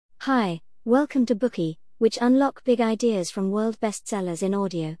Hi, welcome to Bookey, which unlock big ideas from world bestsellers in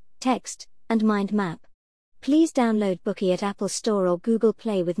audio, text, and mind map. Please download Bookey at Apple Store or Google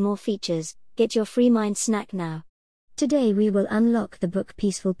Play with more features. Get your free mind snack now. Today we will unlock the book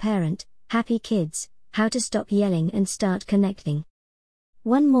Peaceful Parent, Happy Kids, How to Stop Yelling and Start Connecting.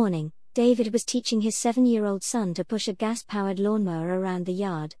 One morning, David was teaching his 7-year-old son to push a gas-powered lawnmower around the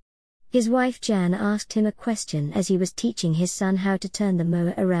yard. His wife Jan asked him a question as he was teaching his son how to turn the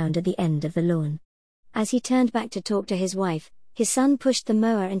mower around at the end of the lawn. As he turned back to talk to his wife, his son pushed the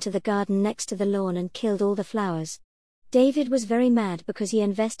mower into the garden next to the lawn and killed all the flowers. David was very mad because he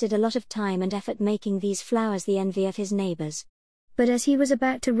invested a lot of time and effort making these flowers the envy of his neighbors. But as he was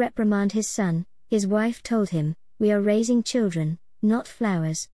about to reprimand his son, his wife told him, "We are raising children, not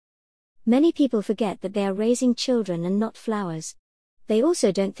flowers." Many people forget that they are raising children and not flowers. They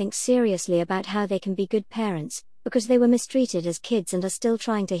also don't think seriously about how they can be good parents, because they were mistreated as kids and are still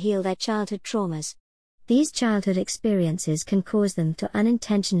trying to heal their childhood traumas. These childhood experiences can cause them to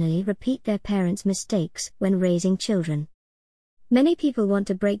unintentionally repeat their parents' mistakes when raising children. Many people want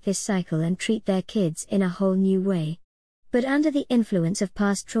to break this cycle and treat their kids in a whole new way. But under the influence of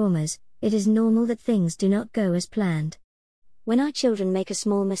past traumas, it is normal that things do not go as planned. When our children make a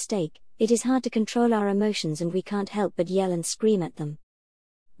small mistake, it is hard to control our emotions and we can't help but yell and scream at them.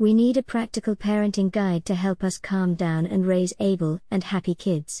 We need a practical parenting guide to help us calm down and raise able and happy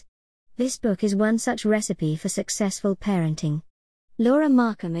kids. This book is one such recipe for successful parenting. Laura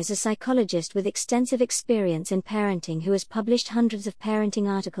Markham is a psychologist with extensive experience in parenting who has published hundreds of parenting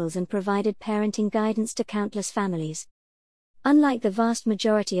articles and provided parenting guidance to countless families. Unlike the vast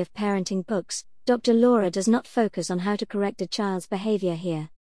majority of parenting books, Dr. Laura does not focus on how to correct a child's behavior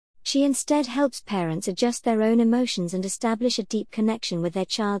here. She instead helps parents adjust their own emotions and establish a deep connection with their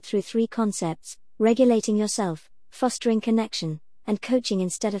child through 3 concepts: regulating yourself, fostering connection, and coaching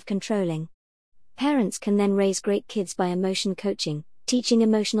instead of controlling. Parents can then raise great kids by emotion coaching, teaching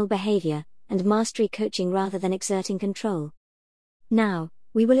emotional behavior, and mastery coaching rather than exerting control. Now,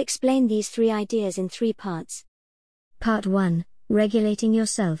 we will explain these 3 ideas in 3 parts. Part 1, regulating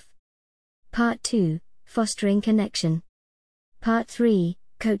yourself. Part 2, fostering connection. Part 3,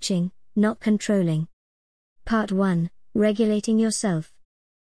 coaching, not controlling. Part 1, regulating yourself.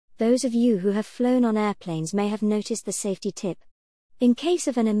 Those of you who have flown on airplanes may have noticed the safety tip. In case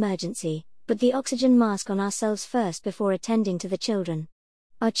of an emergency, put the oxygen mask on ourselves first before attending to the children.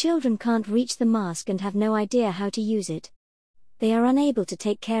 Our children can't reach the mask and have no idea how to use it. They are unable to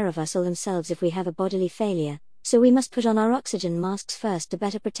take care of us or themselves if we have a bodily failure, so we must put on our oxygen masks first to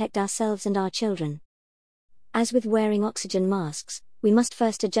better protect ourselves and our children. As with wearing oxygen masks, we must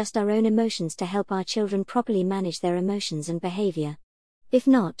first adjust our own emotions to help our children properly manage their emotions and behavior. If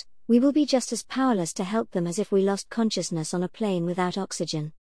not, we will be just as powerless to help them as if we lost consciousness on a plane without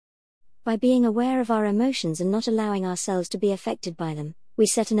oxygen. By being aware of our emotions and not allowing ourselves to be affected by them, we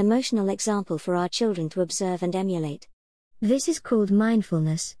set an emotional example for our children to observe and emulate. This is called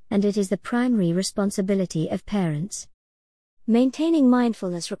mindfulness, and it is the primary responsibility of parents. Maintaining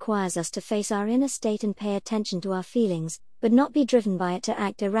mindfulness requires us to face our inner state and pay attention to our feelings, but not be driven by it to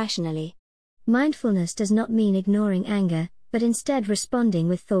act irrationally. Mindfulness does not mean ignoring anger, but instead responding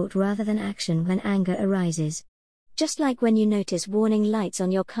with thought rather than action when anger arises. Just like when you notice warning lights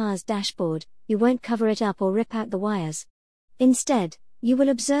on your car's dashboard, you won't cover it up or rip out the wires. Instead, you will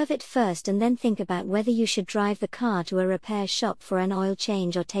observe it first and then think about whether you should drive the car to a repair shop for an oil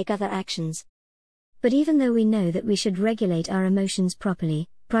change or take other actions. But even though we know that we should regulate our emotions properly,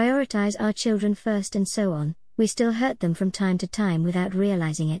 prioritize our children first and so on, we still hurt them from time to time without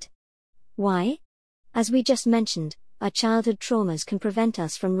realizing it. Why? As we just mentioned, our childhood traumas can prevent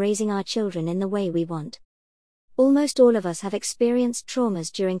us from raising our children in the way we want. Almost all of us have experienced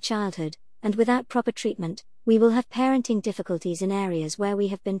traumas during childhood, and without proper treatment, we will have parenting difficulties in areas where we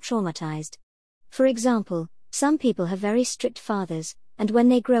have been traumatized. For example, some people have very strict fathers, and when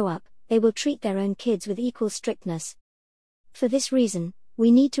they grow up, they will treat their own kids with equal strictness. For this reason, we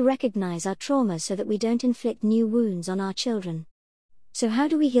need to recognize our traumas so that we don't inflict new wounds on our children. So how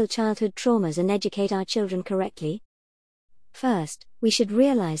do we heal childhood traumas and educate our children correctly? First, we should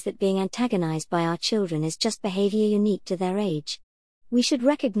realize that being antagonized by our children is just behavior unique to their age. We should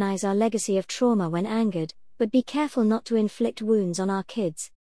recognize our legacy of trauma when angered, but be careful not to inflict wounds on our kids.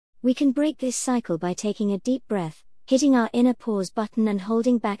 We can break this cycle by taking a deep breath, hitting our inner pause button and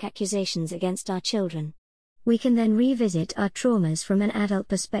holding back accusations against our children. We can then revisit our traumas from an adult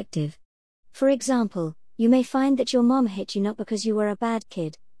perspective. For example, you may find that your mom hit you not because you were a bad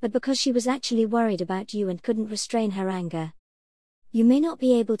kid, but because she was actually worried about you and couldn't restrain her anger. You may not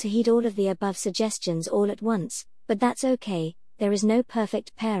be able to heed all of the above suggestions all at once, but that's okay. there is no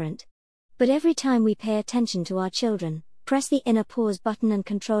perfect parent. But every time we pay attention to our children, press the inner pause button and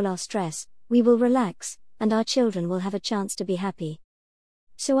control our stress, we will relax, and our children will have a chance to be happy.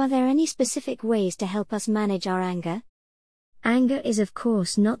 So are there any specific ways to help us manage our anger? Anger is of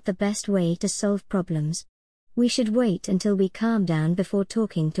course not the best way to solve problems. We should wait until we calm down before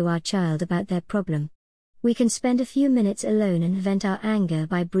talking to our child about their problem. We can spend a few minutes alone and vent our anger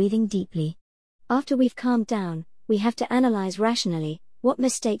by breathing deeply. After we've calmed down, we have to analyze rationally, what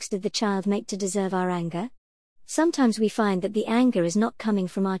mistakes did the child make to deserve our anger? Sometimes we find that the anger is not coming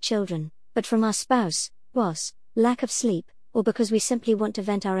from our children, but from our spouse, boss, lack of sleep, or because we simply want to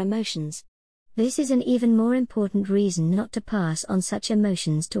vent our emotions. This is an even more important reason not to pass on such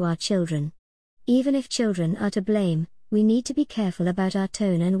emotions to our children. Even if children are to blame, we need to be careful about our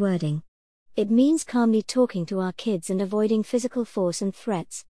tone and wording. It means calmly talking to our kids and avoiding physical force and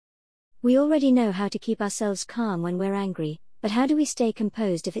threats. We already know how to keep ourselves calm when we're angry, but how do we stay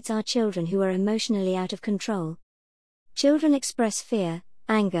composed if it's our children who are emotionally out of control? Children express fear,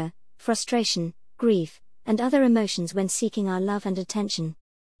 anger, frustration, grief, and other emotions when seeking our love and attention.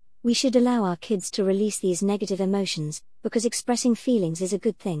 We should allow our kids to release these negative emotions, because expressing feelings is a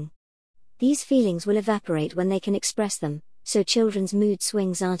good thing. These feelings will evaporate when they can express them, so children's mood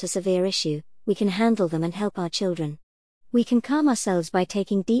swings aren't a severe issue. We can handle them and help our children. We can calm ourselves by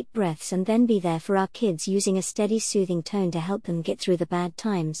taking deep breaths and then be there for our kids using a steady, soothing tone to help them get through the bad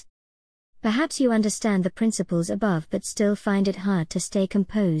times. Perhaps you understand the principles above but still find it hard to stay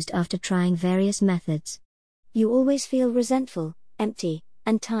composed after trying various methods. You always feel resentful, empty,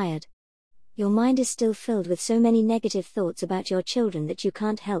 and tired. Your mind is still filled with so many negative thoughts about your children that you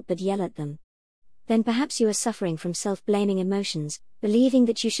can't help but yell at them. Then perhaps you are suffering from self-blaming emotions, believing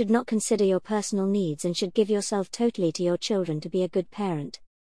that you should not consider your personal needs and should give yourself totally to your children to be a good parent.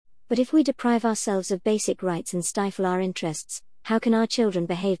 But if we deprive ourselves of basic rights and stifle our interests, how can our children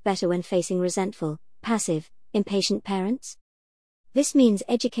behave better when facing resentful, passive, impatient parents? This means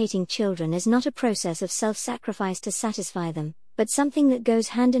educating children is not a process of self-sacrifice to satisfy them, but something that goes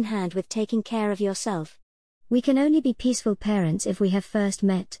hand in hand with taking care of yourself. We can only be peaceful parents if we have first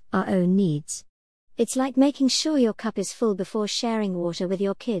met our own needs. It's like making sure your cup is full before sharing water with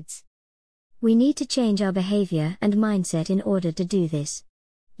your kids. We need to change our behavior and mindset in order to do this.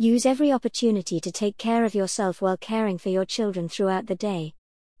 Use every opportunity to take care of yourself while caring for your children throughout the day.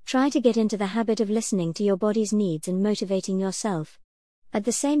 Try to get into the habit of listening to your body's needs and motivating yourself. At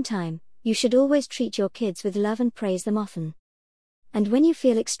the same time, you should always treat your kids with love and praise them often. And when you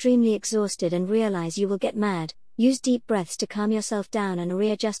feel extremely exhausted and realize you will get mad, use deep breaths to calm yourself down and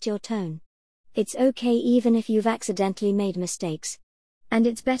readjust your tone. It's okay even if you've accidentally made mistakes. And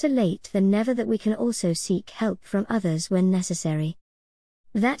it's better late than never that we can also seek help from others when necessary.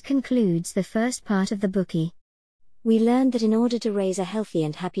 That concludes the first part of the Bookey. We learned that in order to raise a healthy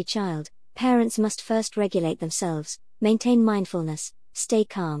and happy child, parents must first regulate themselves, maintain mindfulness, stay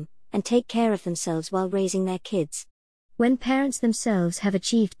calm, and take care of themselves while raising their kids. When parents themselves have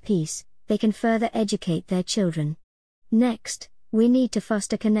achieved peace, they can further educate their children. Next, we need to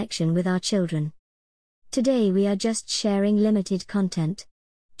foster connection with our children. Today we are just sharing limited content.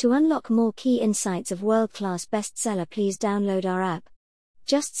 To unlock more key insights of world-class bestseller, please download our app.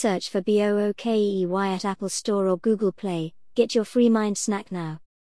 Just search for Bookey at Apple Store or Google Play. Get your free mind snack now.